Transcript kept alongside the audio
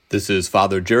This is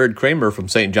Father Jared Kramer from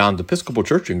St. John's Episcopal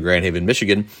Church in Grand Haven,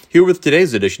 Michigan, here with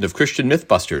today's edition of Christian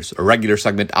Mythbusters, a regular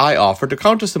segment I offer to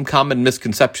counter some common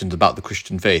misconceptions about the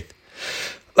Christian faith.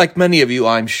 Like many of you,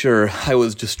 I'm sure, I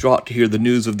was distraught to hear the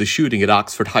news of the shooting at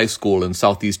Oxford High School in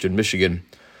southeastern Michigan.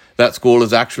 That school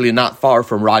is actually not far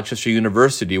from Rochester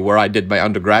University, where I did my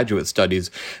undergraduate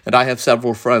studies, and I have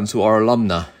several friends who are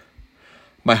alumni.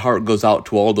 My heart goes out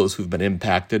to all those who've been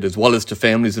impacted, as well as to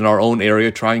families in our own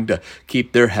area trying to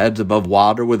keep their heads above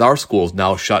water with our schools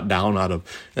now shut down out of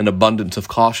an abundance of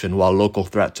caution while local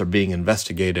threats are being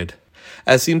investigated.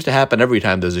 As seems to happen every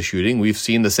time there's a shooting, we've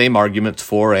seen the same arguments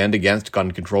for and against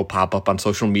gun control pop up on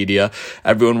social media,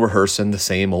 everyone rehearsing the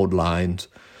same old lines.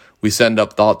 We send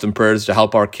up thoughts and prayers to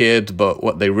help our kids, but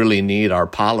what they really need are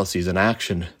policies and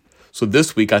action. So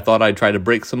this week, I thought I'd try to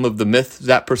break some of the myths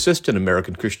that persist in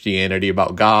American Christianity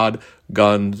about God,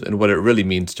 guns, and what it really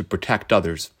means to protect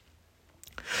others.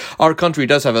 Our country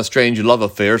does have a strange love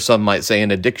affair, some might say an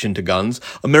addiction to guns.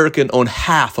 Americans own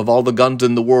half of all the guns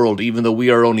in the world, even though we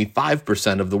are only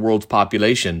 5% of the world's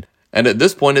population. And at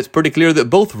this point, it's pretty clear that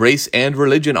both race and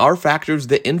religion are factors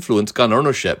that influence gun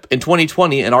ownership. In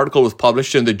 2020, an article was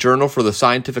published in the Journal for the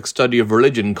Scientific Study of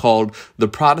Religion called The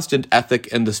Protestant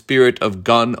Ethic and the Spirit of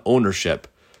Gun Ownership.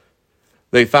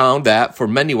 They found that, for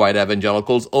many white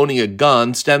evangelicals, owning a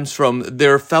gun stems from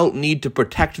their felt need to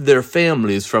protect their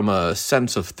families from a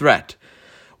sense of threat.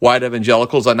 White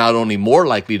evangelicals are not only more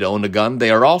likely to own a gun,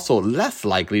 they are also less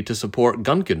likely to support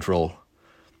gun control.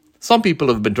 Some people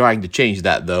have been trying to change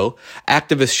that, though.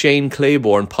 Activist Shane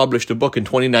Claiborne published a book in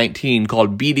 2019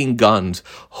 called Beating Guns: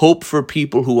 Hope for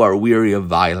People Who Are Weary of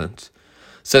Violence.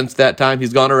 Since that time,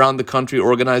 he's gone around the country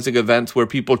organizing events where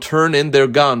people turn in their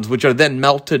guns, which are then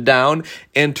melted down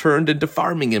and turned into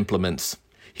farming implements.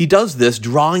 He does this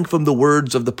drawing from the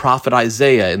words of the prophet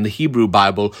Isaiah in the Hebrew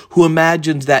Bible, who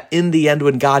imagines that in the end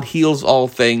when God heals all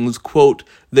things, quote,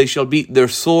 they shall beat their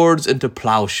swords into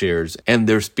plowshares and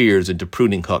their spears into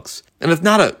pruning hooks. And it's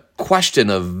not a question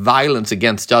of violence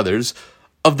against others.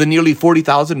 Of the nearly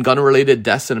 40,000 gun-related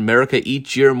deaths in America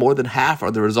each year, more than half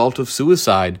are the result of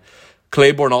suicide.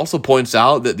 Claiborne also points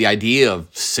out that the idea of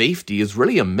safety is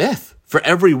really a myth. For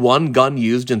every one gun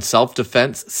used in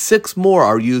self-defense, 6 more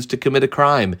are used to commit a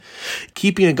crime.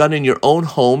 Keeping a gun in your own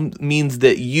home means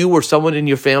that you or someone in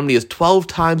your family is 12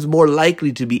 times more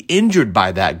likely to be injured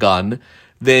by that gun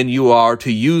than you are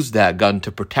to use that gun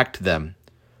to protect them.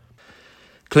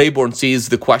 Claiborne sees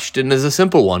the question as a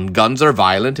simple one. Guns are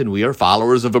violent, and we are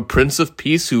followers of a Prince of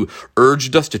Peace who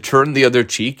urged us to turn the other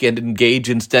cheek and engage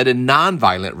instead in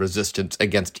nonviolent resistance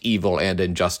against evil and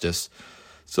injustice.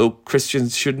 So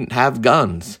Christians shouldn't have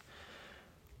guns.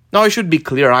 Now, I should be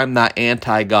clear, I'm not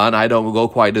anti-gun. I don't go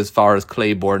quite as far as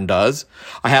Claiborne does.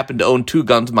 I happen to own 2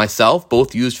 guns myself,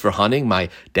 both used for hunting. My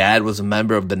dad was a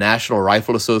member of the National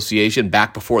Rifle Association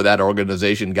back before that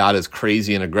organization got as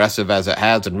crazy and aggressive as it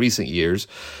has in recent years.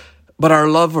 But our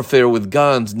love affair with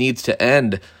guns needs to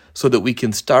end so that we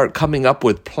can start coming up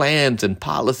with plans and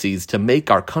policies to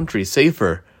make our country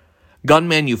safer. Gun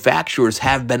manufacturers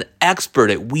have been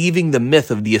expert at weaving the myth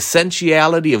of the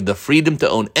essentiality of the freedom to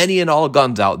own any and all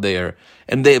guns out there,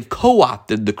 and they have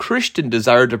co-opted the Christian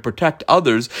desire to protect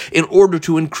others in order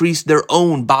to increase their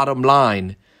own bottom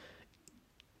line.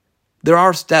 There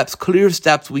are clear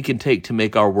steps we can take to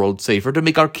make our world safer, to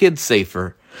make our kids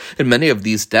safer. And many of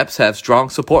these steps have strong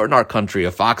support in our country.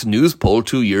 A Fox News poll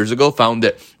 2 years ago found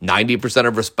that 90%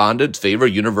 of respondents favor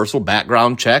universal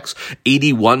background checks,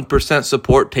 81%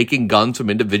 support taking guns from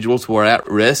individuals who are at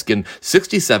risk, and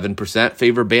 67%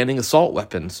 favor banning assault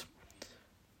weapons.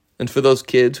 And for those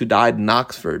kids who died in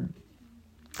Oxford,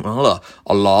 well,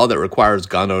 a law that requires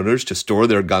gun owners to store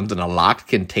their guns in a locked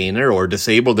container or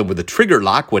disable them with a trigger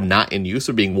lock when not in use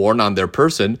or being worn on their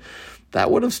person, that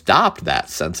would have stopped that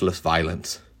senseless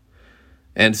violence.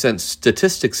 And since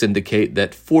statistics indicate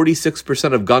that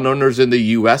 46% of gun owners in the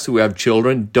U.S. who have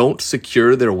children don't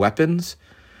secure their weapons,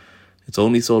 it's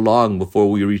only so long before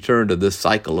we return to this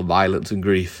cycle of violence and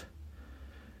grief.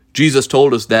 Jesus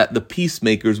told us that the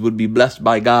peacemakers would be blessed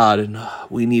by God, and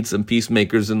we need some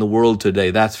peacemakers in the world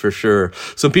today, that's for sure.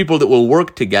 Some people that will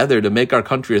work together to make our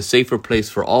country a safer place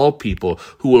for all people,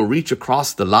 who will reach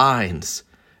across the lines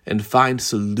and find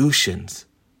solutions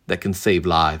that can save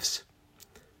lives.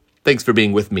 Thanks for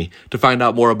being with me. To find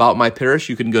out more about my parish,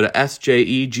 you can go to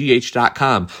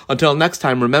sjegh.com. Until next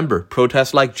time, remember,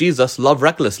 protest like Jesus, love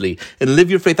recklessly, and live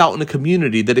your faith out in a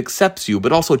community that accepts you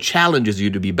but also challenges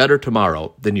you to be better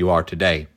tomorrow than you are today.